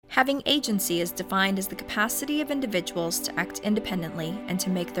Having agency is defined as the capacity of individuals to act independently and to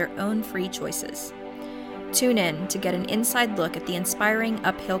make their own free choices. Tune in to get an inside look at the inspiring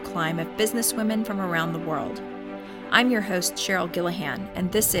uphill climb of businesswomen from around the world. I'm your host, Cheryl Gillihan, and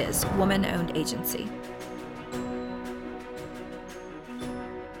this is Woman-Owned Agency.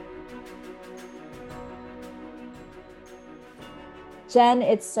 Jenn,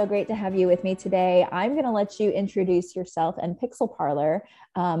 it's so great to have you with me today. I'm going to let you introduce yourself and Pixel Parlor,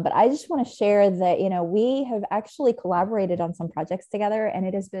 but I just want to share that, we have actually collaborated on some projects together and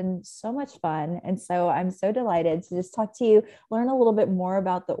it has been so much fun. And so I'm so delighted to just talk to you, learn a little bit more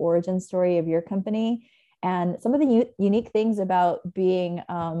about the origin story of your company and some of the unique things about being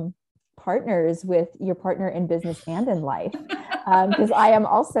partners with your partner in business and in life, because I am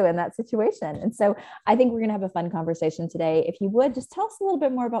also in that situation. And so I think we're going to have a fun conversation today. If you would, just tell us a little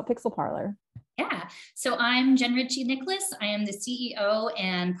bit more about Pixel Parlor. Yeah. So I'm Jenn Richey Nicholas. I am the CEO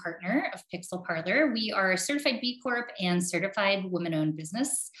and partner of Pixel Parlor. We are a certified B Corp and certified women-owned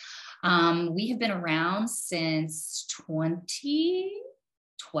business. We have been around since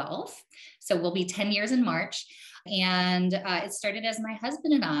 2012. So we'll be 10 years in March. And it started as my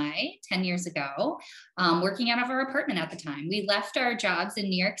husband and I 10 years ago, working out of our apartment at the time. We left our jobs in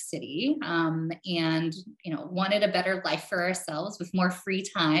New York City and, wanted a better life for ourselves with more free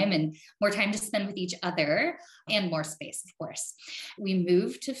time and more time to spend with each other and more space, of course. We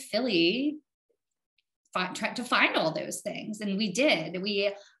moved to Philly tried to find all those things. And we did.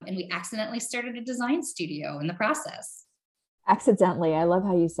 We accidentally started a design studio in the process. Accidentally. I love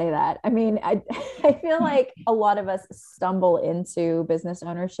how you say that. I mean, I feel like a lot of us stumble into business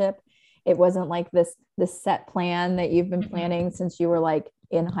ownership. It wasn't like this set plan that you've been planning since you were like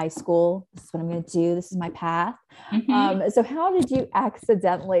in high school. This is what I'm going to do. This is my path. So how did you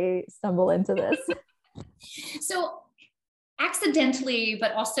accidentally stumble into this? So accidentally,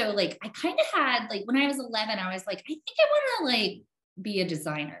 but also like, I kind of had like, when I was 11, I was like, I think I want to like be a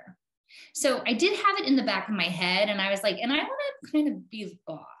designer. So I did have it in the back of my head and I was like, and I want to kind of be the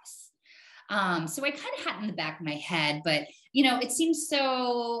boss. So I kind of had it in the back of my head, but it seems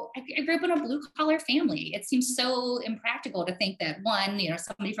so, I grew up in a blue collar family. It seems so impractical to think that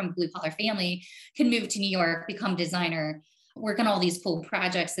somebody from a blue collar family can move to New York, become designer, work on all these cool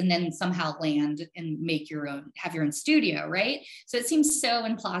projects, and then somehow land and have your own studio. Right. So it seems so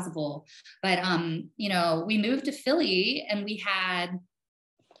implausible, but, we moved to Philly and we had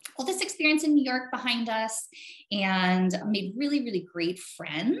all this experience in New York behind us and made really, really great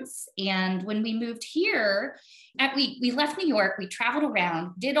friends. And when we moved here, we left New York, we traveled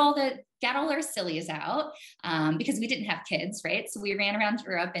around, got all our sillies out because we didn't have kids, right? So we ran around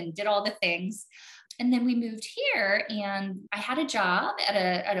Europe and did all the things. And then we moved here and I had a job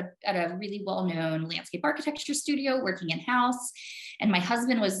at a really well-known landscape architecture studio working in-house. And my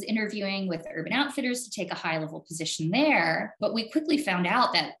husband was interviewing with Urban Outfitters to take a high-level position there. But we quickly found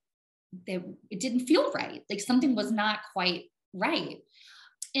out that it didn't feel right. Like something was not quite right.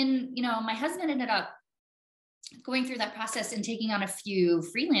 And, my husband ended up going through that process and taking on a few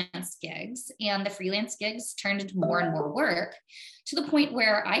freelance gigs. And the freelance gigs turned into more and more work to the point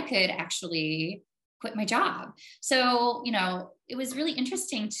where I could actually quit my job. So, it was really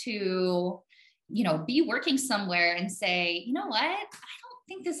interesting to, be working somewhere and say, you know what, I don't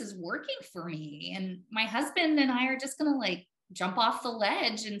think this is working for me. And my husband and I are just going to like jump off the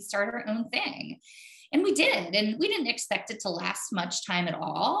ledge and start our own thing. And we did. And we didn't expect it to last much time at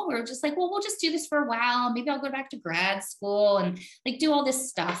all. We were just like, well, we'll just do this for a while. Maybe I'll go back to grad school and like do all this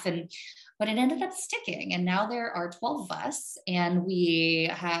stuff. But it ended up sticking. And now there are 12 of us and we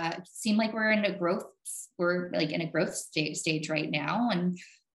seem like we're in a growth stage right now. And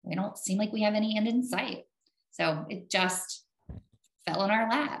we don't seem like we have any end in sight. So it just fell in our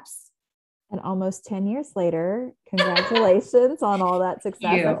laps. And almost 10 years later, congratulations on all that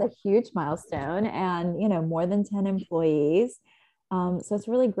success. That's a huge milestone and, more than 10 employees. So it's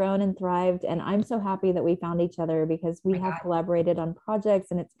really grown and thrived. And I'm so happy that we found each other because we have collaborated on projects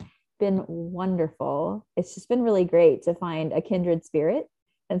and it's been wonderful. It's just been really great to find a kindred spirit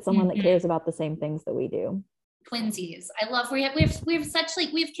and someone that cares about the same things that we do. Twinsies. I love we have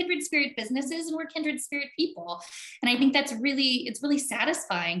kindred spirit businesses and we're kindred spirit people. And I think it's really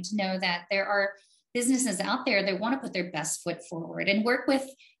satisfying to know that there are businesses out there that want to put their best foot forward and work with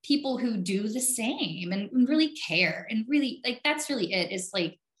people who do the same and really care. And really like, that's really it is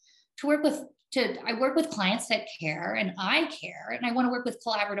like I work with clients that care and I care. And I want to work with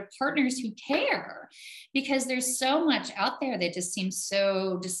collaborative partners who care because there's so much out there that just seems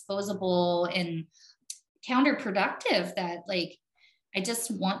so disposable and counterproductive that like, I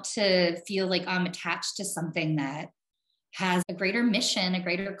just want to feel like I'm attached to something that has a greater mission, a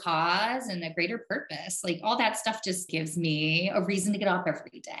greater cause, and a greater purpose. Like all that stuff just gives me a reason to get up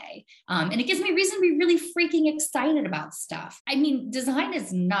every day. And it gives me a reason to be really freaking excited about stuff. I mean, design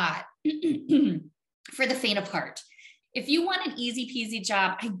is not for the faint of heart. If you want an easy peasy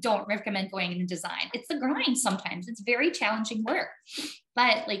job, I don't recommend going into design. It's the grind sometimes. It's very challenging work.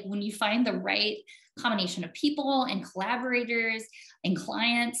 But like when you find the right combination of people and collaborators and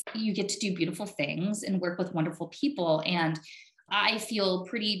clients, you get to do beautiful things and work with wonderful people. And I feel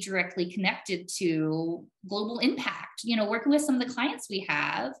pretty directly connected to global impact. You know, working with some of the clients we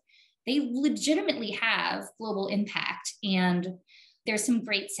have, they legitimately have global impact. And there's some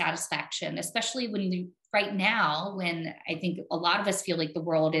great satisfaction, especially right now, when I think a lot of us feel like the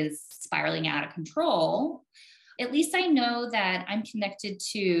world is spiraling out of control. At least I know that I'm connected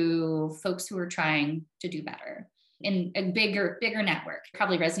to folks who are trying to do better in a bigger network.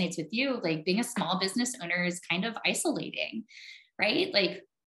 Probably resonates with you. Like being a small business owner is kind of isolating, right? Like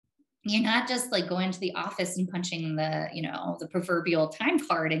you're not just like going to the office and punching the proverbial time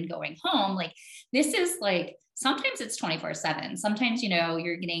card and going home. Like this is like, sometimes it's 24/7. Sometimes,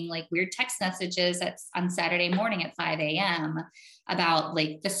 you're getting like weird text messages on Saturday morning at 5 a.m. about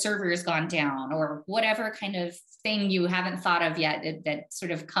like the server's gone down or whatever kind of thing you haven't thought of yet that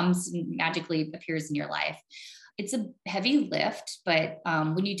sort of comes and magically appears in your life. It's a heavy lift, but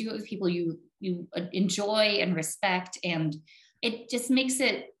when you do it with people you enjoy and respect, and it just makes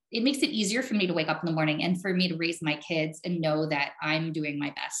it easier for me to wake up in the morning and for me to raise my kids and know that I'm doing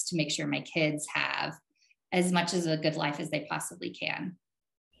my best to make sure my kids have as much as a good life as they possibly can.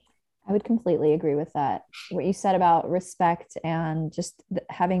 I would completely agree with that. What you said about respect and just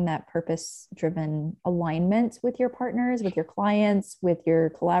having that purpose-driven alignment with your partners, with your clients, with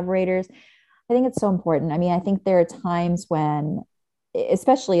your collaborators. I think it's so important. I mean, I think there are times when,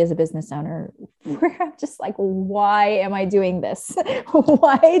 especially as a business owner, where I'm just like, why am I doing this?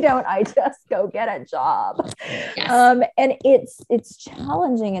 Why don't I just go get a job? Yes. And it's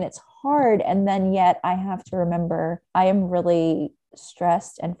challenging and it's hard. And then yet I have to remember I am really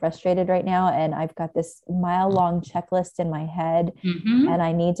stressed and frustrated right now. And I've got this mile-long checklist in my head, and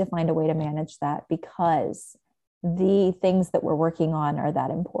I need to find a way to manage that because the things that we're working on are that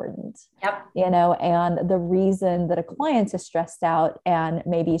important. Yep. And the reason that a client is stressed out and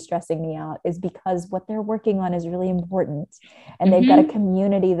maybe stressing me out is because what they're working on is really important and they've got a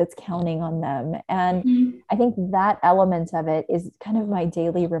community that's counting on them. And I think that element of it is kind of my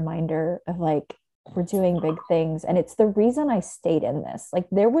daily reminder of like, we're doing big things. And it's the reason I stayed in this. Like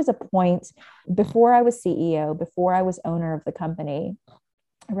there was a point before I was CEO, before I was owner of the company,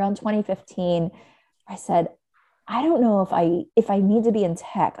 around 2015, I said, I don't know if I need to be in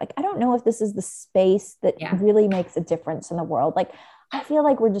tech. Like, I don't know if this is the space that really makes a difference in the world. Like, I feel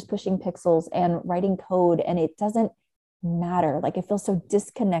like we're just pushing pixels and writing code and it doesn't matter. Like, I feel so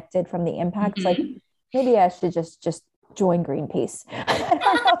disconnected from the impact. Like, maybe I should just join Greenpeace. I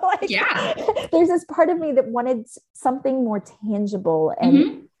don't know. Like, there's this part of me that wanted something more tangible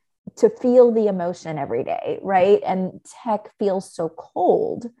and to feel the emotion every day. Right. And tech feels so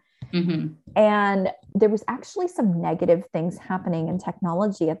cold. And there was actually some negative things happening in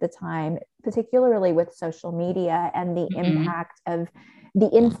technology at the time, particularly with social media and the impact of the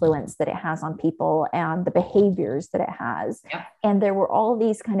influence that it has on people and the behaviors that it has. And there were all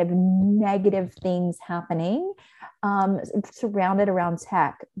these kind of negative things happening surrounded around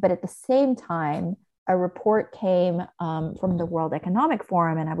tech. But at the same time, a report came from the World Economic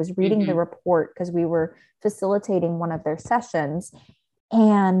Forum, and I was reading the report because we were facilitating one of their sessions.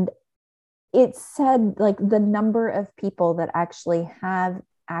 And it said like the number of people that actually have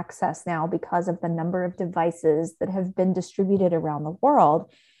access now because of the number of devices that have been distributed around the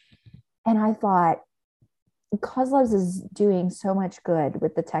world. And I thought, Kozlov's is doing so much good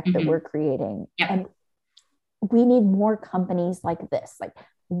with the tech that we're creating. And we need more companies like this. Like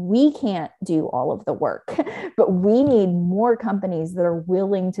we can't do all of the work, but we need more companies that are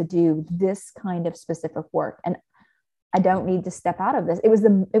willing to do this kind of specific work. And I don't need to step out of this. It was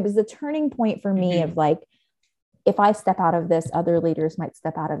the turning point for me of like, if I step out of this, other leaders might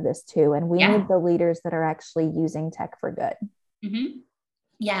step out of this too. And we need the leaders that are actually using tech for good.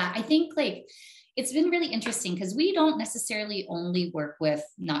 Yeah, I think like it's been really interesting because we don't necessarily only work with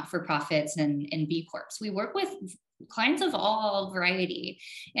not-for-profits and B Corps. We work with clients of all variety.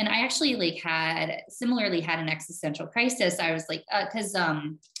 And I actually like similarly had an existential crisis. I was like, because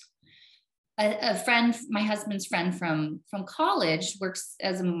a friend, my husband's friend from college, works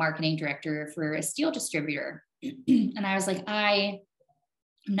as a marketing director for a steel distributor. And I was like, I'm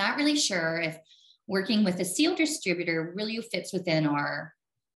not really sure if working with a steel distributor really fits within our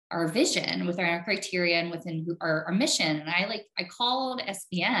our vision, with our criteria, and within our mission. And I called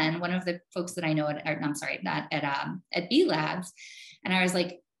SBN, one of the folks that I know at B Labs. And I was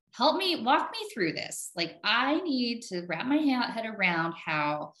like, walk me through this. Like, I need to wrap my head around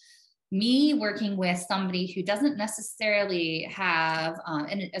how me working with somebody who doesn't necessarily have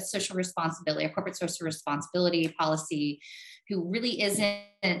a social responsibility, a corporate social responsibility policy, who really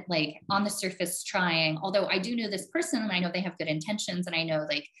isn't like on the surface trying, although I do know this person and I know they have good intentions, and I know,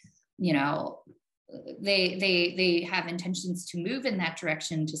 like, you know, they have intentions to move in that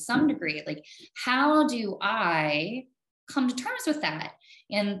direction to some degree. Like, how do I come to terms with that?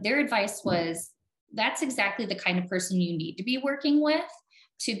 And their advice was, that's exactly the kind of person you need to be working with,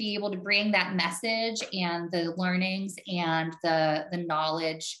 to be able to bring that message and the learnings and the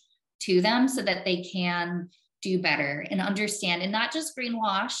knowledge to them, so that they can do better and understand, and not just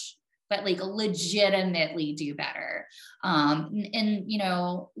greenwash, but like legitimately do better. And you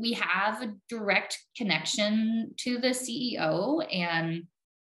know, we have a direct connection to the CEO, and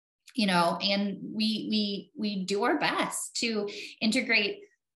you know, and we do our best to integrate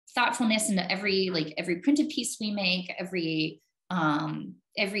thoughtfulness into every printed piece we make, every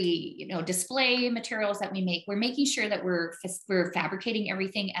you know, display materials that we make. We're making sure that we're fabricating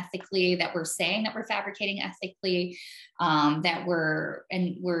everything ethically, that we're saying that we're fabricating ethically, that we're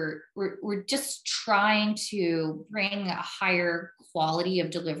just trying to bring a higher quality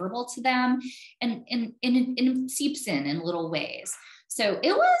of deliverable to them, and it seeps in little ways. So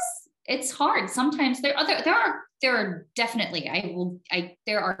it's hard. Sometimes there are definitely,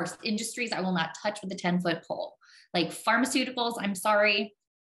 there are industries I will not touch with a 10-foot pole. Like pharmaceuticals, I'm sorry,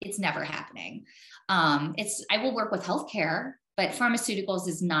 it's never happening. I will work with healthcare, but pharmaceuticals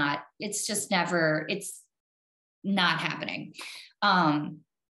is not, it's not happening.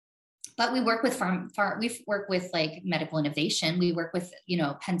 But we work with we work with like medical innovation. We work with, you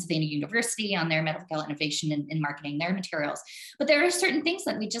know, Pennsylvania University on their medical innovation and marketing their materials. But there are certain things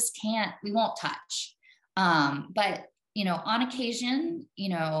that we won't touch. But you know, on occasion, you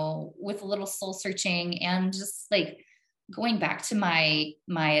know, with a little soul searching and just like going back to my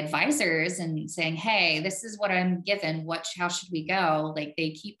advisors and saying, hey, this is what I'm given. How should we go? Like,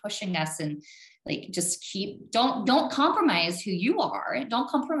 they keep pushing us, and like, just don't compromise who you are. Don't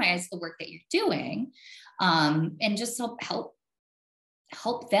compromise the work that you're doing. And just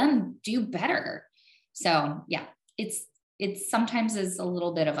help them do better. So yeah, it's sometimes is a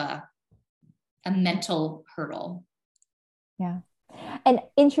little bit of a mental hurdle. Yeah. And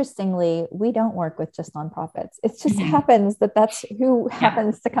interestingly, we don't work with just nonprofits. It just happens that that's who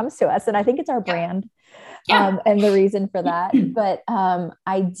happens to come to us. And I think it's our brand and the reason for that. But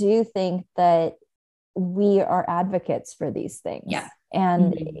I do think that we are advocates for these things. Yeah.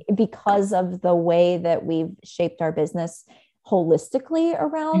 And because of the way that we've shaped our business holistically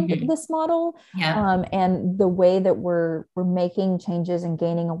around this model, and the way that we're making changes and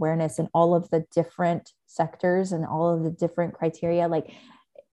gaining awareness in all of the different sectors and all of the different criteria, like,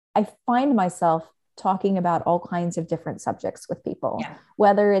 I find myself talking about all kinds of different subjects with people,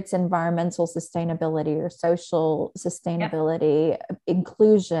 whether it's environmental sustainability or social sustainability,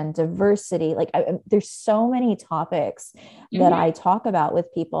 inclusion, diversity. Like, there's so many topics that I talk about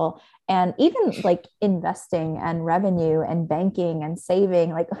with people, and even like investing and revenue and banking and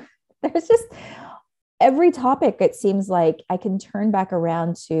saving. Like, there's just every topic, it seems like I can turn back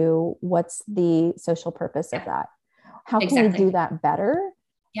around to what's the social purpose of that? How can we do that better?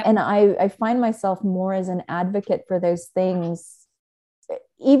 And I find myself more as an advocate for those things,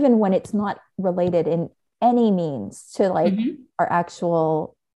 even when it's not related in any means to like our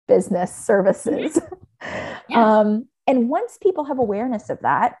actual business services. And once people have awareness of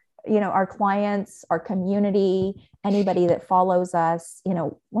that, you know, our clients, our community, anybody that follows us, you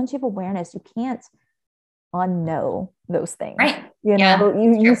know, once you have awareness, you can't unknow those things. Right. You know,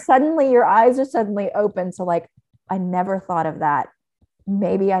 you suddenly, your eyes are suddenly open to like, I never thought of that.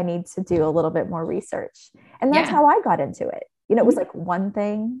 Maybe I need to do a little bit more research. And that's how I got into it. You know, it was like one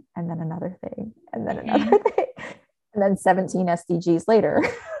thing and then another thing and then another thing. And then 17 SDGs later.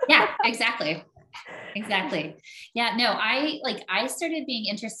 Yeah, exactly. Yeah, no, I started being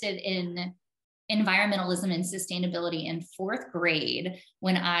interested in environmentalism and sustainability in 4th grade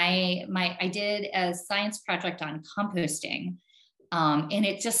when I did a science project on composting. And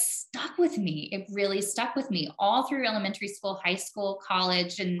it just stuck with me. It really stuck with me all through elementary school, high school,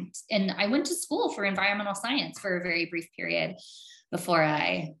 college. And I went to school for environmental science for a very brief period before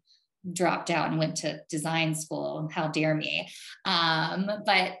I dropped out and went to design school. How dare me.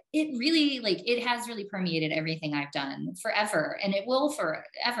 But it really, it has really permeated everything I've done forever. And it will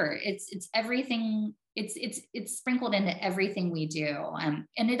forever. It's everything it's sprinkled into everything we do. And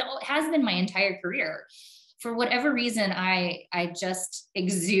it has been my entire career. For whatever reason, I just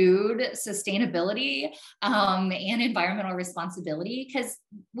exude sustainability and environmental responsibility. Because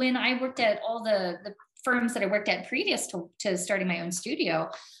when I worked at all the firms that I worked at previous to starting my own studio,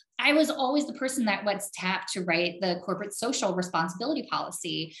 I was always the person that was tapped to write the corporate social responsibility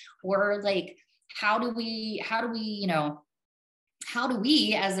policy, or like, how do we,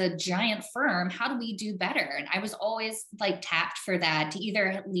 as a giant firm, how do we do better? And I was always like tapped for that to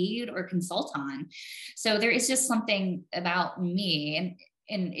either lead or consult on. So there is just something about me,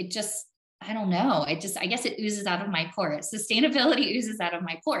 and it just, I don't know. I guess it oozes out of my pores. Sustainability oozes out of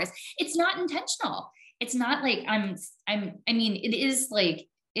my pores. It's not intentional. It's not like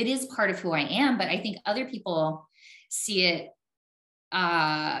it is part of who I am, but I think other people see it,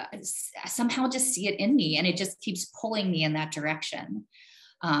 somehow just see it in me, and it just keeps pulling me in that direction.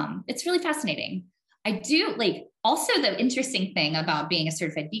 It's really fascinating. I do like, also the interesting thing about being a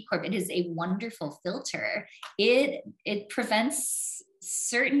certified B Corp, it is a wonderful filter. It prevents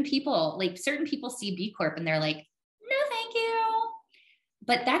certain people see B Corp and they're like, no, thank you.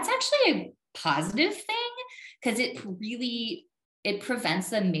 But that's actually a positive thing, because it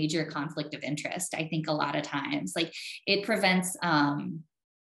prevents a major conflict of interest. I think a lot of times, like, it prevents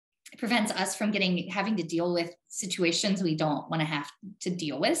us from having to deal with situations we don't want to have to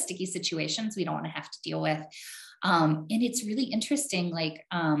deal with, sticky situations we don't want to have to deal with. And it's really interesting. Like,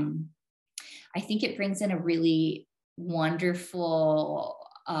 I think it brings in a really wonderful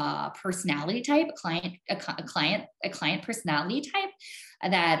personality type, a client personality type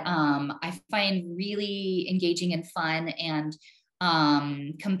that I find really engaging and fun and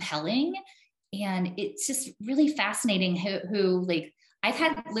compelling. And it's just really fascinating who like,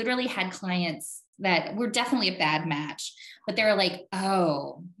 I've literally had clients that were definitely a bad match, but they were like,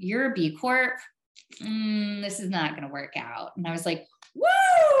 oh, you're a B Corp. This is not going to work out. And I was like,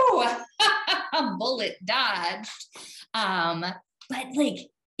 woo, bullet dodged. But like,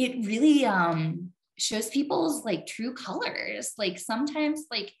 it really shows people's like true colors. Like, sometimes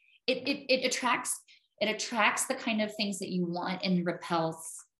like it attracts the kind of things that you want, and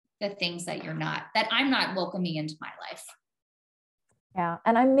repels the things that I'm not welcoming into my life. Yeah.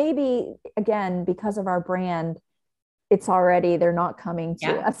 And I maybe, again, because of our brand, they're not coming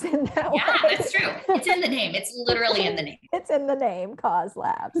to us in that way. Yeah, that's true. It's in the name. It's literally in the name. It's in the name, Cause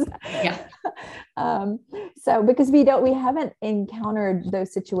Labs. Yeah. So because we haven't encountered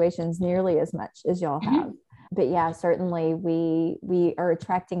those situations nearly as much as y'all have. But yeah, certainly we are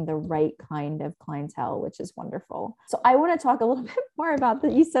attracting the right kind of clientele, which is wonderful. So I want to talk a little bit more about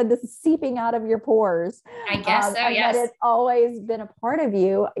that. You said this is seeping out of your pores. I guess so, yes. That it's always been a part of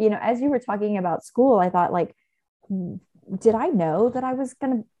you. You know, as you were talking about school, I thought, like, did I know that I was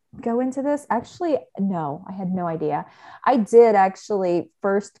going to go into this? Actually, no, I had no idea. I did actually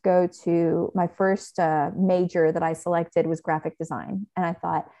first go to my first major that I selected was graphic design. And I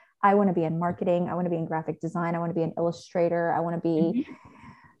thought, I want to be in marketing. I want to be in graphic design. I want to be an illustrator.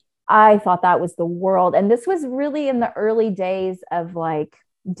 I thought that was the world. And this was really in the early days of like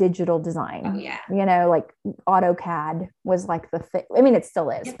digital design. Oh, yeah. You know, like AutoCAD was like the thing. I mean, it still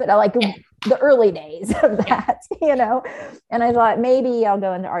is, but like the early days of that, you know, and I thought maybe I'll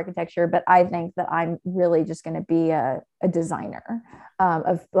go into architecture, but I think that I'm really just going to be a designer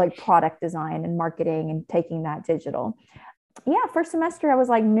of like product design and marketing and taking that digital. Yeah. First semester, I was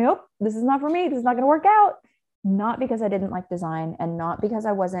like, nope, this is not for me. This is not going to work out. Not because I didn't like design and not because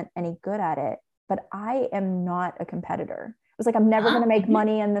I wasn't any good at it, but I am not a competitor. It was like, I'm never going to make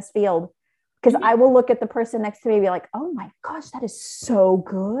money in this field, because I will look at the person next to me and be like, oh my gosh, that is so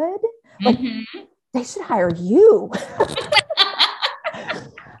good. Like, they should hire you.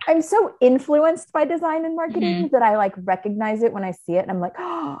 I'm so influenced by design and marketing that I like recognize it when I see it. And I'm like,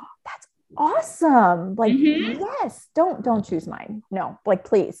 oh, that's awesome. Like, yes, don't choose mine. No, like,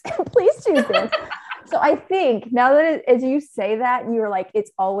 please, please choose this. So I think now that as you say that, and you were like,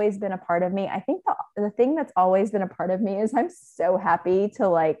 it's always been a part of me. I think the thing that's always been a part of me is I'm so happy to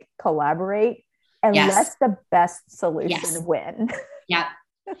like collaborate and let the best solution win. Yeah.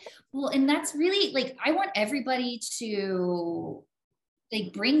 Well, and that's really like, I want everybody to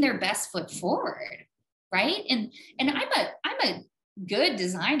like bring their best foot forward. Right. And I'm a good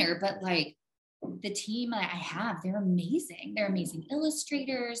designer, but like, the team that I have, they're amazing. They're amazing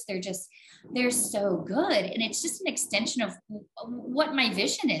illustrators. They're so good. And it's just an extension of what my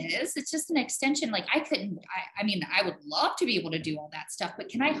vision is. It's just an extension. Like I mean, I would love to be able to do all that stuff, but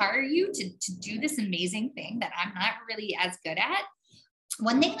can I hire you to do this amazing thing that I'm not really as good at?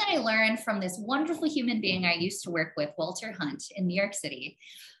 one thing that I learned from this wonderful human being I used to work with, Walter Hunt in New York City,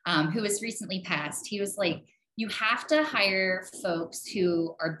 who has recently passed, he was like, you have to hire folks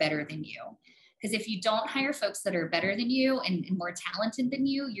who are better than you. Because if you don't hire folks that are better than you and more talented than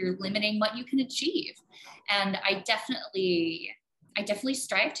you, you're limiting what you can achieve. And I definitely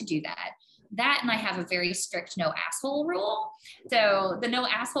strive to do that. That, and I have a very strict no asshole rule. So the no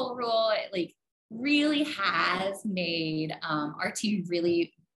asshole rule, like, really has made our team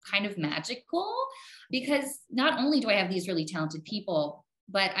really kind of magical, because not only do I have these really talented people,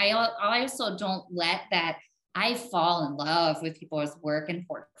 but I also don't let that, I fall in love with people's work and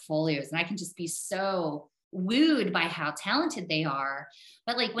portfolios, and I can just be so wooed by how talented they are.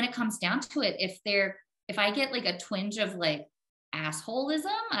 But like, when it comes down to it, if I get like a twinge of like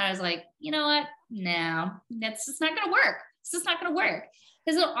assholism, I was like, you know what? No, that's just not going to work. It's just not going to work,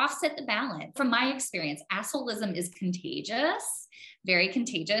 because it'll offset the balance. From my experience, assholism is contagious, very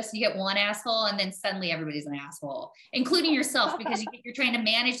contagious. You get one asshole and then suddenly everybody's an asshole, including yourself, because you're trying to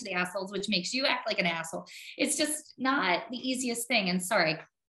manage the assholes, which makes you act like an asshole. It's just not the easiest thing. And sorry,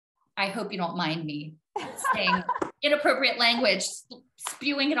 I hope you don't mind me saying inappropriate language,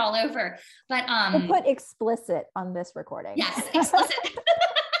 spewing it all over. But we'll put explicit on this recording. Yes, explicit.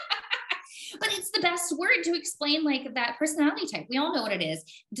 But it's the best word to explain like that personality type. We all know what it is.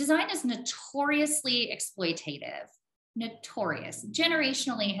 Design is notoriously exploitative. Notorious.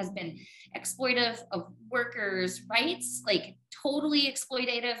 Generationally has been exploitive of workers' rights, like totally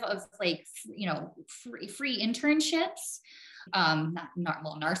exploitative of like, you know, free internships.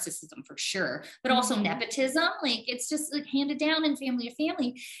 Well, narcissism for sure, but also nepotism. Like, it's just like handed down in family to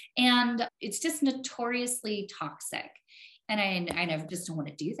family, and it's just notoriously toxic. And I just don't want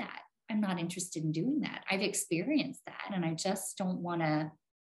to do that. I'm not interested in doing that. I've experienced that, and I just don't want to.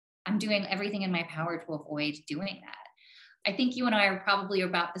 I'm doing everything in my power to avoid doing that. I think you and I are probably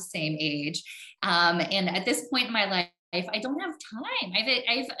about the same age, and at this point in my life, I don't have time.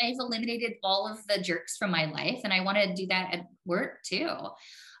 I've eliminated all of the jerks from my life, and I want to do that at work too.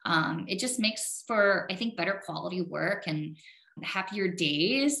 It just makes for, I think, better quality work and happier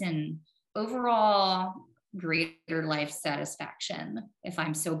days, and overall greater life satisfaction, if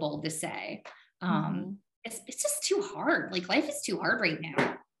I'm so bold to say. It's just too hard. Like, life is too hard right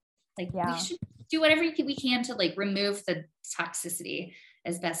now. Like, we should do whatever we can to like remove the toxicity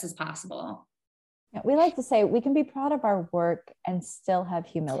as best as possible. Yeah, we like to say we can be proud of our work and still have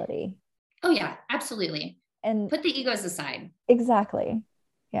humility. Oh yeah, absolutely. And put the egos aside. Exactly.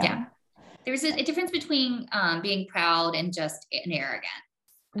 Yeah. There's a difference between being proud and just an arrogant.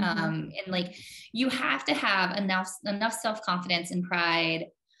 And like, you have to have enough self-confidence and pride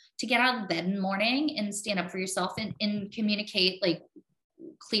to get out of bed in the morning and stand up for yourself and communicate like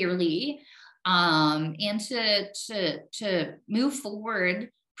clearly, and to move forward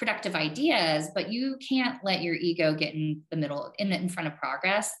productive ideas. But you can't let your ego get in the middle, in front of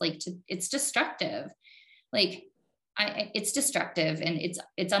progress. Like, it's destructive. Like, it's destructive, and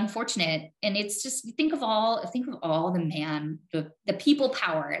it's unfortunate. And it's just, think of all the people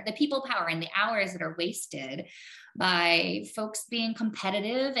power and the hours that are wasted by folks being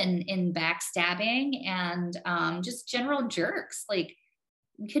competitive and backstabbing and just general jerks. Like,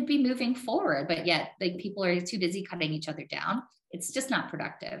 we could be moving forward, but yet like people are too busy cutting each other down. It's just not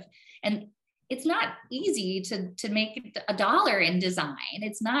productive. And it's not easy to make $1 in design.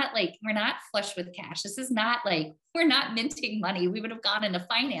 It's not like, we're not flush with cash. This is not like, we're not minting money. We would have gone into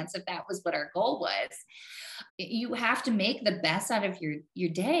finance if that was what our goal was. You have to make the best out of your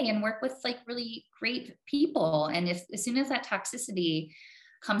day and work with like really great people. And as soon as that toxicity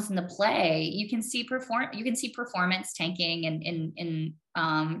comes into play, you can see performance tanking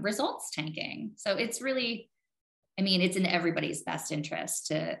and results tanking. So it's really, I mean, it's in everybody's best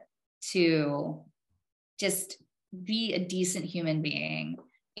interest to just be a decent human being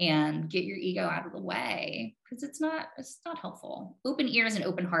and get your ego out of the way, because it's not helpful. Open ears and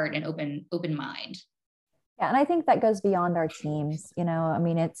open heart and open mind. Yeah. And I think that goes beyond our teams. You know, I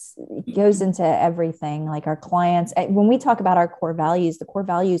mean, it goes into everything, like our clients. When we talk about our core values, the core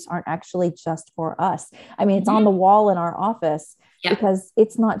values aren't actually just for us. I mean, it's on the wall in our office, because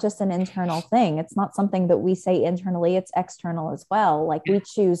it's not just an internal thing. It's not something that we say internally, it's external as well. Like, we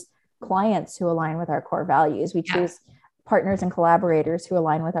choose clients who align with our core values. We choose partners and collaborators who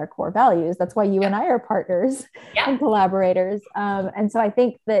align with our core values. That's why you and I are partners and collaborators. And so I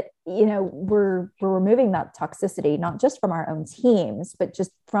think that, you know, we're removing that toxicity, not just from our own teams, but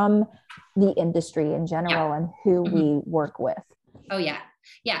just from the industry in general and who we work with. Oh yeah.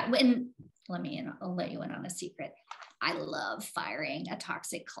 Yeah. And I'll let you in on a secret. I love firing a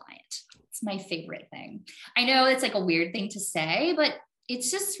toxic client. It's my favorite thing. I know it's like a weird thing to say, but it's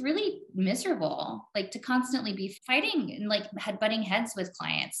just really miserable, like to constantly be fighting and like butting heads with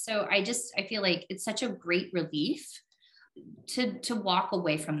clients. So I feel like it's such a great relief to walk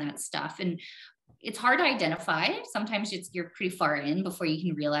away from that stuff. And it's hard to identify. Sometimes you're pretty far in before you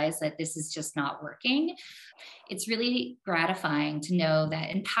can realize that this is just not working. It's really gratifying to know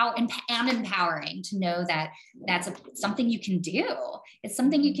that and empowering to know that that's something you can do. It's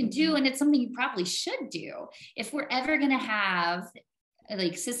something you can do. And it's something you probably should do. If we're ever going to have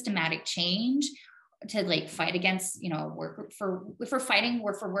like systematic change to like fight against, if we're fighting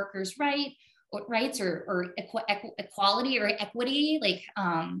for workers' rights or equality or equity, like,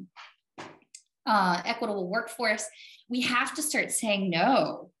 equitable workforce, we have to start saying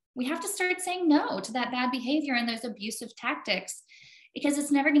no. We have to start saying no to that bad behavior and those abusive tactics, because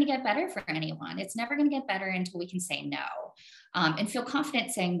it's never going to get better for anyone. It's never going to get better until we can say no, and feel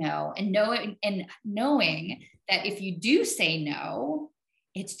confident saying no, and knowing that if you do say no,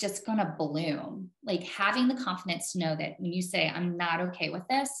 it's just going to bloom. Like having the confidence to know that when you say, I'm not okay with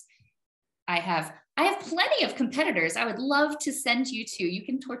this, I have plenty of competitors I would love to send you to. You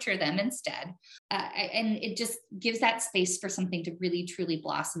can torture them instead. And it just gives that space for something to really, truly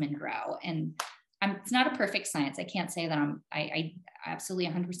blossom and grow. And it's not a perfect science. I can't say that I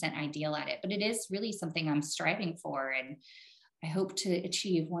absolutely 100% ideal at it, but it is really something I'm striving for. And I hope to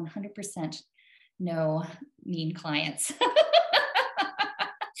achieve 100% no mean clients.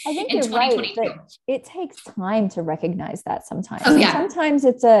 I think you're right that it takes time to recognize that sometimes. Oh, yeah. Sometimes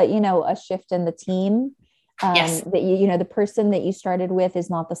it's a shift in the team. Yes. That the person that you started with is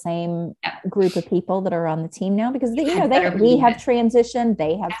not the same group of people that are on the team now, because we have transitioned,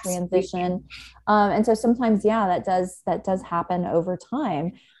 they have transitioned. And so sometimes, that does happen over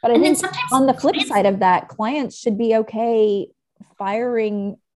time. But I think on the flip side of that, clients should be okay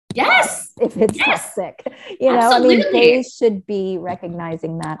firing if it's toxic, they should be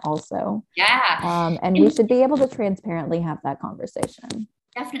recognizing that also. Yeah. And we should be able to transparently have that conversation.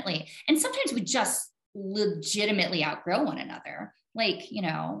 Definitely. And sometimes we just legitimately outgrow one another. Like,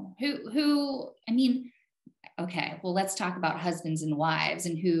 okay, well, let's talk about husbands and wives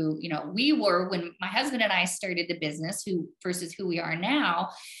and who, we were when my husband and I started the business versus who we are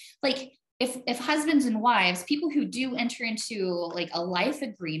now. Like, if husbands and wives, people who do enter into like a life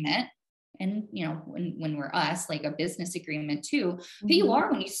agreement, and when we're us, like a business agreement too, who you are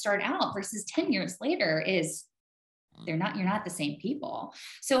when you start out versus 10 years later you're not the same people.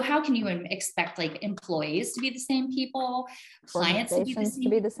 So how can you expect like employees to be the same people, clients to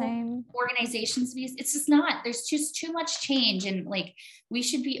be the same, organizations to be, it's just not, there's just too much change. And like, we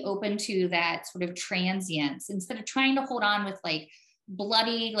should be open to that sort of transience instead of trying to hold on with like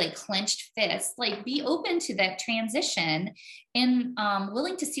bloody, like clenched fists, like be open to that transition and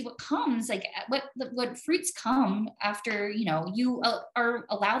willing to see what comes, like what fruits come after, you are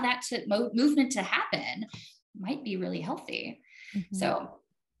allow that to movement to happen, might be really healthy. Mm-hmm. So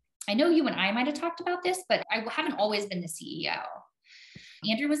I know you and I might've talked about this, but I haven't always been the CEO.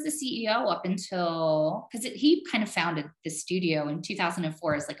 Andrew was the CEO up until, because he kind of founded the studio in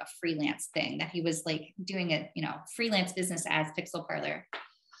 2004 as like a freelance thing that he was like doing a, freelance business as Pixel Parlor.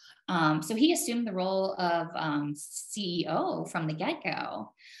 So he assumed the role of CEO from the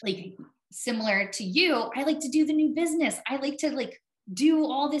get-go. Like similar to you, I like to do the new business. I like to like do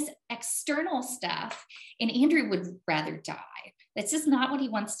all this external stuff. And Andrew would rather die. That's just not what he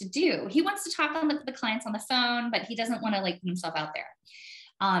wants to do. He wants to talk on the clients on the phone, but he doesn't want to like put himself out there.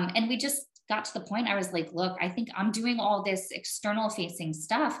 And we just got to the point, I was like, look, I think I'm doing all this external facing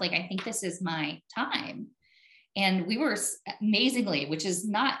stuff. Like, I think this is my time. And we were amazingly, which is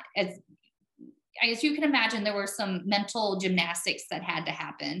not as you can imagine, there were some mental gymnastics that had to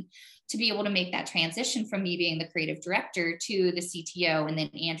happen to be able to make that transition from me being the creative director to the CTO, and then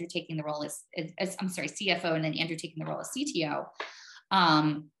Andrew taking the role as CFO, and then Andrew taking the role as CTO.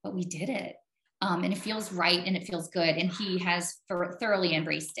 But we did it. And it feels right and it feels good. And he has thoroughly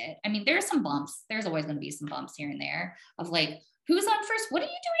embraced it. I mean, there are some bumps. There's always going to be some bumps here and there of like, who's on first? What are you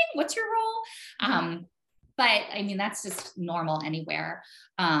doing? What's your role? But I mean, that's just normal anywhere.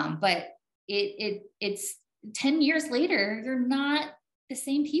 But it's 10 years later, you're not the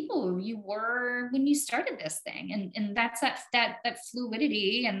same people you were when you started this thing. And that's that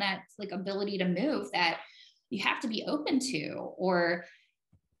fluidity and that like ability to move that you have to be open to, or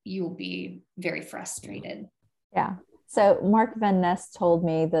you'll be very frustrated. Yeah. So Mark Van Ness told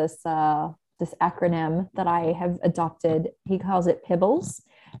me this acronym that I have adopted. He calls it PIBBLES,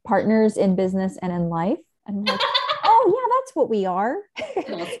 Partners in Business and in Life. And I'm like, oh yeah, that's what we are.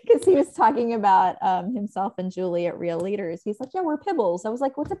 Because he was talking about himself and Julie at Real Leaders. He's like, yeah, we're PIBBLES. I was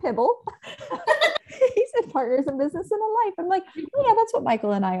like, what's a PIBBLE? He and partners in business and in life. I'm like, oh yeah, that's what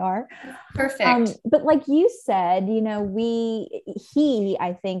Michael and I are. Perfect. But like you said, he,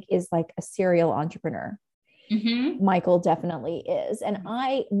 I think, is like a serial entrepreneur. Mm-hmm. Michael definitely is. And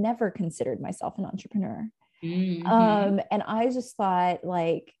I never considered myself an entrepreneur. Mm-hmm. And I just thought,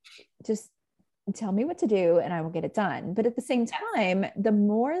 like, just tell me what to do and I will get it done. But at the same time, the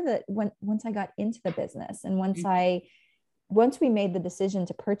more that once I got into the business and once we made the decision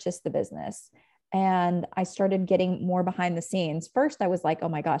to purchase the business and I started getting more behind the scenes, first I was like, oh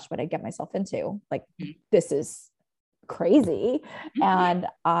my gosh, what I get myself into, like, this is crazy. And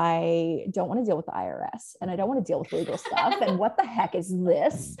I don't want to deal with the IRS and I don't want to deal with legal stuff. And what the heck is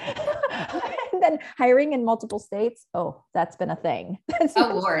this? And then hiring in multiple states. Oh, that's been a thing. That's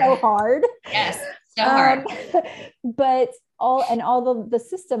Lord. So hard. Yes. So hard. But all the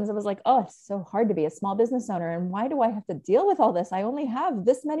systems, it was like, oh, it's so hard to be a small business owner. And why do I have to deal with all this? I only have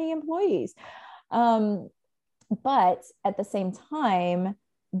this many employees. But at the same time,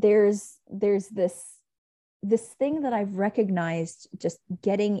 there's this thing that I've recognized just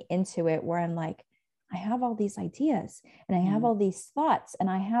getting into it where I'm like, I have all these ideas and I have all these thoughts and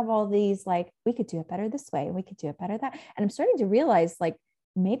I have all these, like, we could do it better this way and we could do it better that. And I'm starting to realize, like,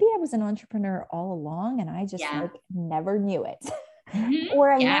 maybe I was an entrepreneur all along and I just like never knew it. Or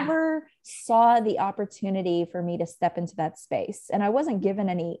I never saw the opportunity for me to step into that space. And I wasn't given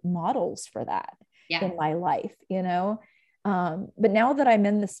any models for that in my life, but now that I'm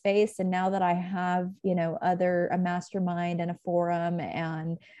in the space and now that I have, a mastermind and a forum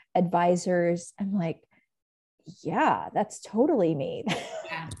and advisors, I'm like, yeah, that's totally me.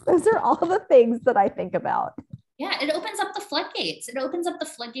 Yeah. Those are all the things that I think about. Yeah. It opens up the floodgates. It opens up the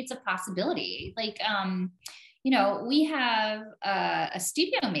floodgates of possibility. Like, we have a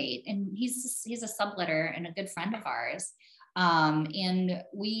studio mate and he's a subletter and a good friend of ours. And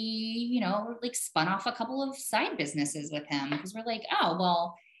we, like spun off a couple of side businesses with him because we're like, oh,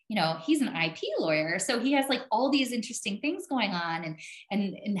 well, he's an IP lawyer. So he has like all these interesting things going on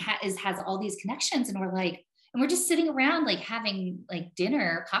and has all these connections. And we're just sitting around like having like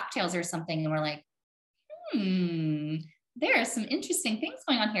dinner, cocktails or something. And we're like, there are some interesting things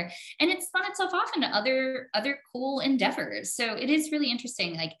going on here. And it's spun itself off into other cool endeavors. So it is really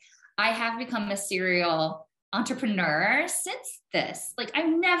interesting. Like, I have become a serial entrepreneur since this. Like,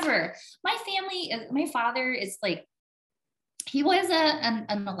 my father is like, he was an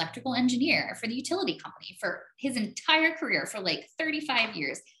electrical engineer for the utility company for his entire career for like 35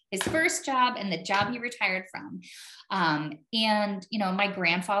 years. His first job and the job he retired from. And, my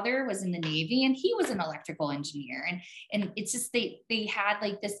grandfather was in the Navy and he was an electrical engineer. And it's just, they had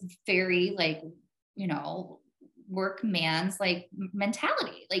like this very like, workman's like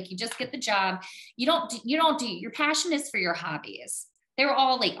mentality. Like, you just get the job. You don't do, your passion is for your hobbies. They were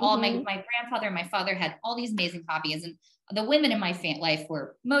all like, my grandfather and my father had all these amazing hobbies. And the women in my life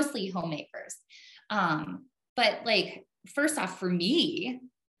were mostly homemakers. But like, first off, for me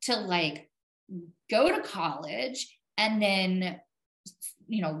to like go to college and then,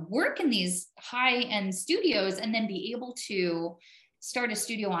 work in these high-end studios and then be able to start a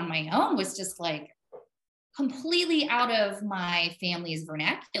studio on my own was just like completely out of my family's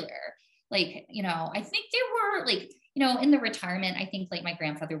vernacular. Like, I think there were like, in the retirement, I think like my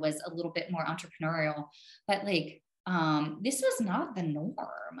grandfather was a little bit more entrepreneurial, but like, this was not the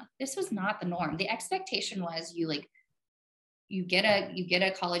norm. This was not the norm. The expectation was you get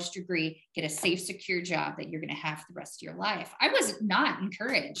a college degree, get a safe, secure job that you're going to have for the rest of your life. I was not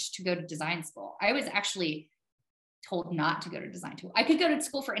encouraged to go to design school. I was actually told not to go to design school. I could go to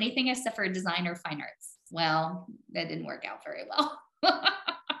school for anything except for design or fine arts. Well, that didn't work out very well.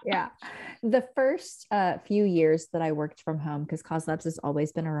 Yeah. The first few years that I worked from home, because Cause Labs has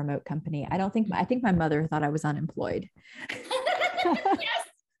always been a remote company. I think my mother thought I was unemployed. Yes.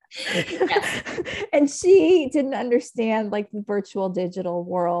 And she didn't understand like the virtual digital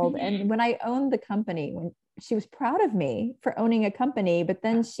world. And when I owned the company, when she was proud of me for owning a company, but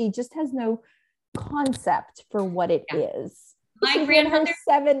then she just has no concept for what it is. She's in her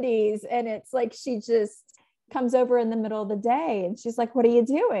 70s and it's like, she just comes over in the middle of the day and she's like, what are you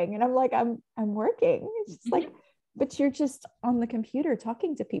doing? And I'm like, I'm working. It's just like, but you're just on the computer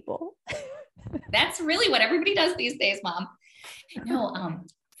talking to people. That's really what everybody does these days, Mom. No,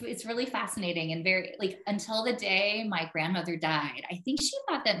 it's really fascinating and very like, until the day my grandmother died, I think she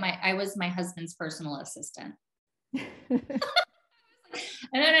thought that I was my husband's personal assistant.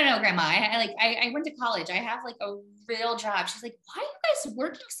 No, Grandma. I went to college. I have like a real job. She's like, why are you guys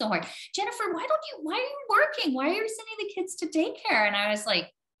working so hard? Jennifer, why are you working? Why are you sending the kids to daycare? And I was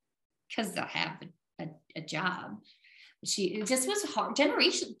like, because I have a job. it just was hard.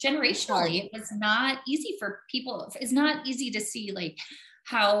 Generationally, it was not easy for people. It's not easy to see like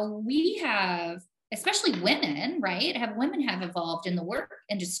how we have, especially women, right? Women have evolved in the work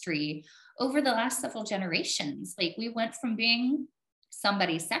industry over the last several generations. Like we went from being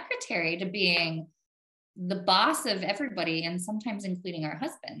somebody's secretary to being the boss of everybody, and sometimes including our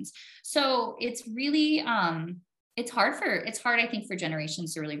husbands. So it's really, it's hard, I think, for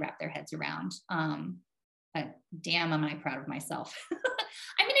generations to really wrap their heads around. But damn, am I proud of myself.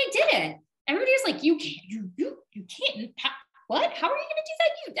 I mean, I did it. Everybody was like, you can't, what? How are you going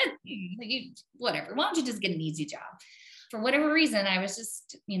to do that? Whatever. Why don't you just get an easy job? For whatever reason, I was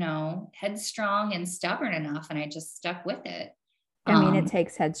just, headstrong and stubborn enough, and I just stuck with it. I mean, it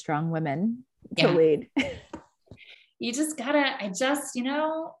takes headstrong women to lead. You just gotta,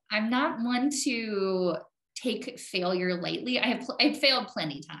 I'm not one to take failure lightly. I've failed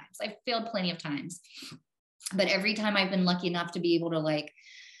plenty of times. I've failed plenty of times. But every time I've been lucky enough to be able to like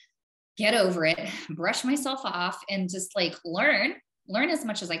get over it, brush myself off, and just like learn as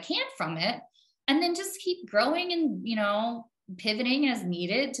much as I can from it. And then just keep growing and, pivoting as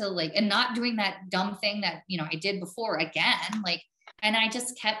needed to like, and not doing that dumb thing that, I did before again. Like, and I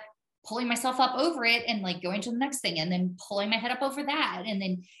just kept pulling myself up over it and like going to the next thing and then pulling my head up over that. And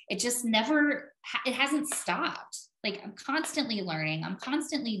then it just it hasn't stopped. Like I'm constantly learning. I'm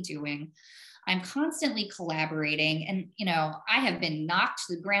constantly doing. I'm constantly collaborating, and, I have been knocked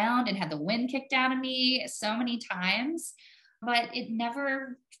to the ground and had the wind kicked out of me so many times, but it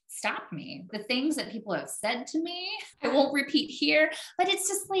never stopped me. The things that people have said to me, I won't repeat here, but it's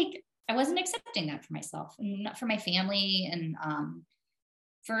just like, I wasn't accepting that for myself and not for my family, and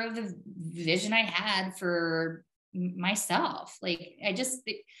for the vision I had for myself. Like, I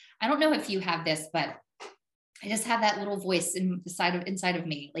don't know if you have this, but I just have that little voice inside of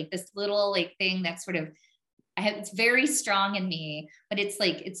me, like this little like thing that's sort of, it's very strong in me, but it's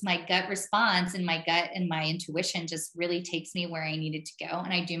like, it's my gut response, and my gut and my intuition just really takes me where I needed to go.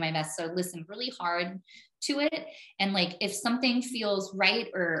 And I do my best. So listen really hard to it. And like, if something feels right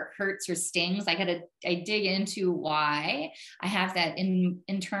or hurts or stings, I dig into why I have that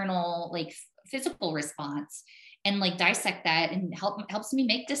internal, like physical response, and like dissect that, and helps me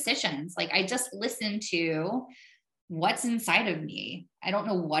make decisions. Like I just listen to what's inside of me. I don't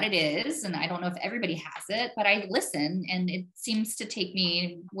know what it is, and I don't know if everybody has it, but I listen, and it seems to take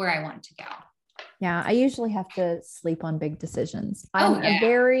me where I want to go. Yeah. I usually have to sleep on big decisions. I'm a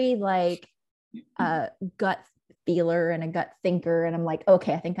very like gut feeler and a gut thinker. And I'm like,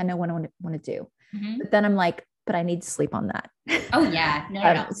 okay, I think I know what I want to do. Mm-hmm. But then I'm like, but I need to sleep on that. Oh yeah.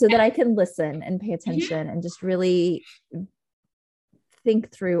 No. So that I can listen and pay attention, and just really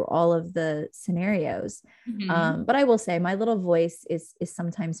think through all of the scenarios. Mm-hmm. But I will say my little voice is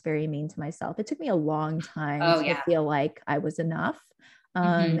sometimes very mean to myself. It took me a long time to feel like I was enough.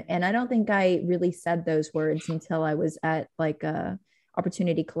 And I don't think I really said those words until I was at like a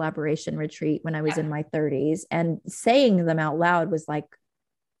opportunity collaboration retreat when I was in my 30s, and saying them out loud was like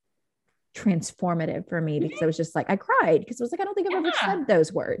transformative for me, because I was just like, I cried because I was like, I don't think I've ever said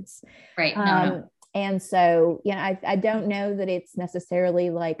those words. Right. No. And so, I don't know that it's necessarily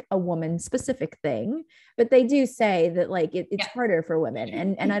like a woman specific thing, but they do say that like it's harder for women.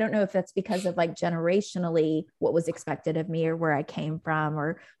 And I don't know if that's because of like generationally what was expected of me, or where I came from,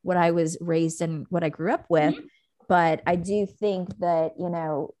 or what I was raised and what I grew up with. Mm-hmm. But I do think that,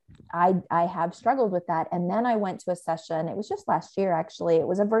 I have struggled with that. And then I went to a session. It was just last year, actually. It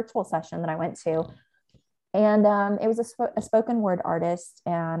was a virtual session that I went to. And it was a spoken word artist,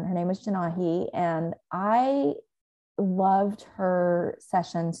 and her name was Jenn. And I loved her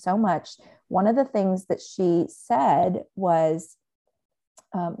session so much. One of the things that she said was,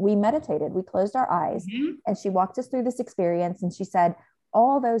 we meditated, we closed our eyes, and she walked us through this experience. And she said,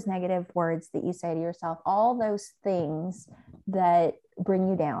 all those negative words that you say to yourself, all those things that bring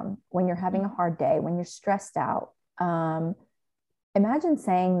you down when you're having a hard day, when you're stressed out, imagine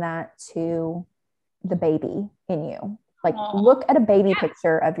saying that to the baby in you. Like, look at a baby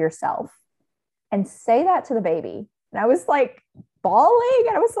picture of yourself and say that to the baby. And I was like bawling,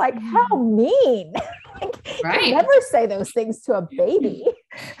 and I was like, how mean. Like, you never say those things to a baby.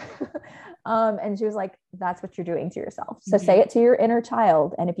 And she was like, that's what you're doing to yourself. So say it to your inner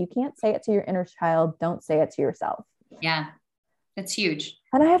child. And if you can't say it to your inner child, don't say it to yourself. Yeah. That's huge.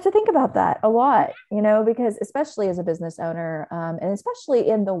 And I have to think about that a lot, because especially as a business owner, and especially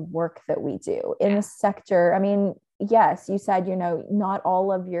in the work that we do in the sector. I mean, yes, you said, not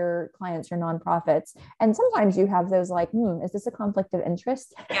all of your clients are nonprofits. And sometimes you have those like, is this a conflict of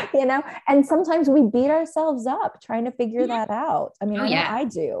interest? And sometimes we beat ourselves up trying to figure that out. I mean, I know I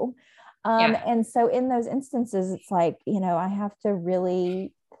do. And so in those instances, it's like, I have to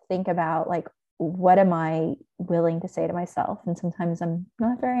really think about like, what am I willing to say to myself? And sometimes I'm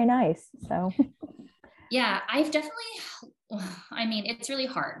not very nice. So yeah, I've definitely, I mean, it's really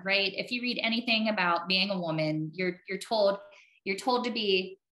hard, right? If you read anything about being a woman, you're told to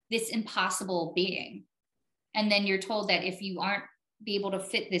be this impossible being. And then you're told that if you aren't be able to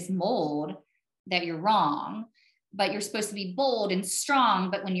fit this mold, that you're wrong, but you're supposed to be bold and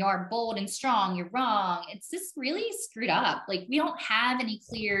strong. But when you are bold and strong, you're wrong. It's just really screwed up. Like we don't have any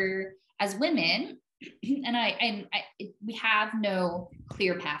clear, as women, and we have no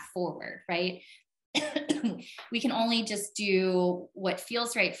clear path forward, right? We can only just do what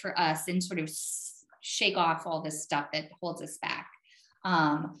feels right for us and sort of shake off all this stuff that holds us back.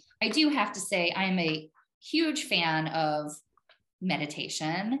 I do have to say I'm a huge fan of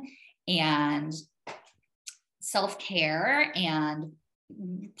meditation and self-care and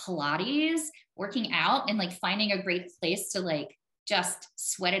Pilates, working out, and like finding a great place to like just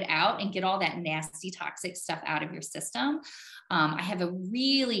sweat it out and get all that nasty toxic stuff out of your system. I have an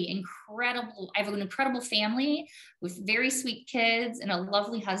incredible family with very sweet kids and a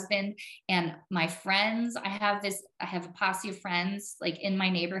lovely husband. And my friends, I have a posse of friends like in my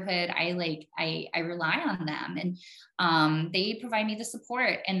neighborhood. I rely on them, and they provide me the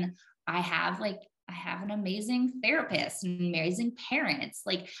support. And I have an amazing therapist and amazing parents.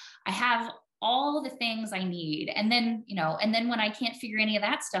 Like I have all the things I need. And then, when I can't figure any of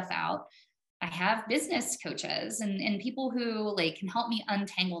that stuff out, I have business coaches and people who like can help me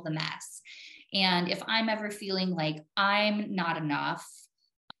untangle the mess. And if I'm ever feeling like I'm not enough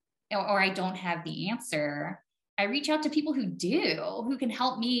or I don't have the answer, I reach out to people who can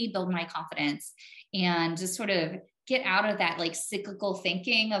help me build my confidence and just sort of get out of that like cyclical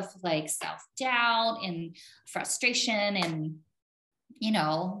thinking of like self-doubt and frustration and,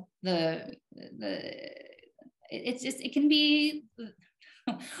 it can be,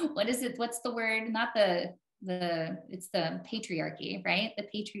 what's the word? Not it's the patriarchy, right? The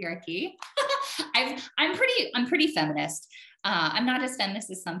patriarchy. I'm pretty feminist. I'm not as feminist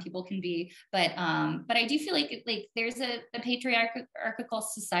as some people can be, but I do feel like there's the patriarchal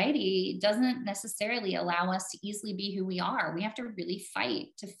society doesn't necessarily allow us to easily be who we are. We have to really fight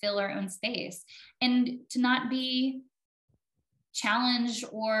to fill our own space and to not be challenged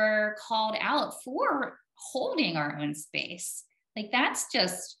or called out for holding our own space. Like that's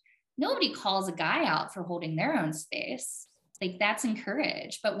just, nobody calls a guy out for holding their own space. Like that's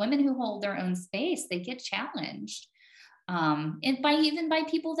encouraged, but women who hold their own space, they get challenged. And by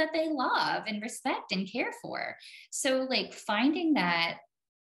people that they love and respect and care for. So like finding that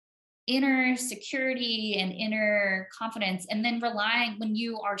inner security and inner confidence, and then when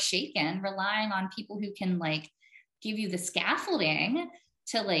you are shaken, relying on people who can like give you the scaffolding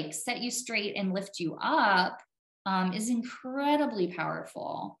to like set you straight and lift you up, is incredibly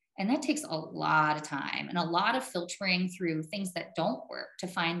powerful. And that takes a lot of time and a lot of filtering through things that don't work to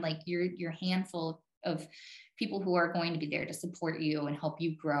find like your handful of people who are going to be there to support you and help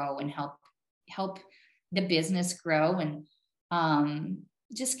you grow and help the business grow and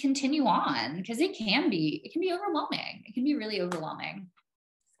just continue on, because it can be overwhelming. It can be really overwhelming.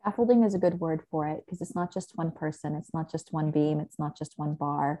 Scaffolding is a good word for it, because it's not just one person, it's not just one beam, it's not just one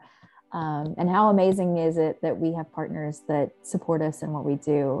bar. And how amazing is it that we have partners that support us in what we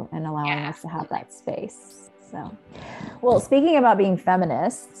do and allowing us to have that space. So, well, speaking about being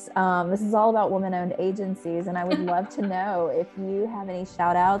feminists, this is all about women-owned agencies. And I would love to know if you have any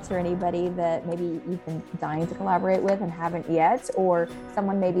shout outs or anybody that maybe you've been dying to collaborate with and haven't yet, or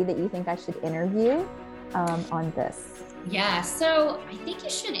someone maybe that you think I should interview on this. Yeah, so I think you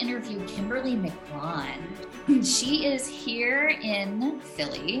should interview Kimberly McGrawn. She is here in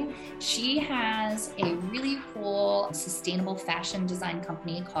Philly. She has a really cool sustainable fashion design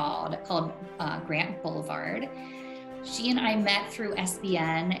company called Grant Boulevard. She and I met through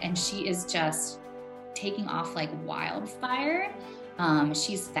SBN, and she is just taking off like wildfire.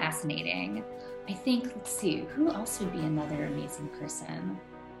 She's fascinating. I think, let's see, who else would be another amazing person?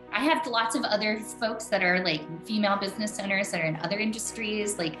 I have lots of other folks that are like female business owners that are in other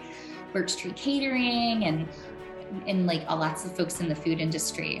industries, like Birch Tree Catering and like lots of folks in the food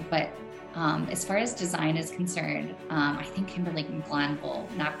industry. But as far as design is concerned, I think Kimberly McGrawn will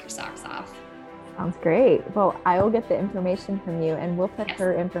knock your socks off. Sounds great. Well, I will get the information from you, and we'll put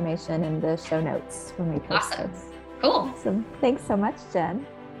her information in the show notes when we post this. Cool. Awesome. Thanks so much, Jen.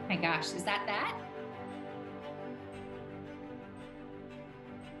 My gosh, is that?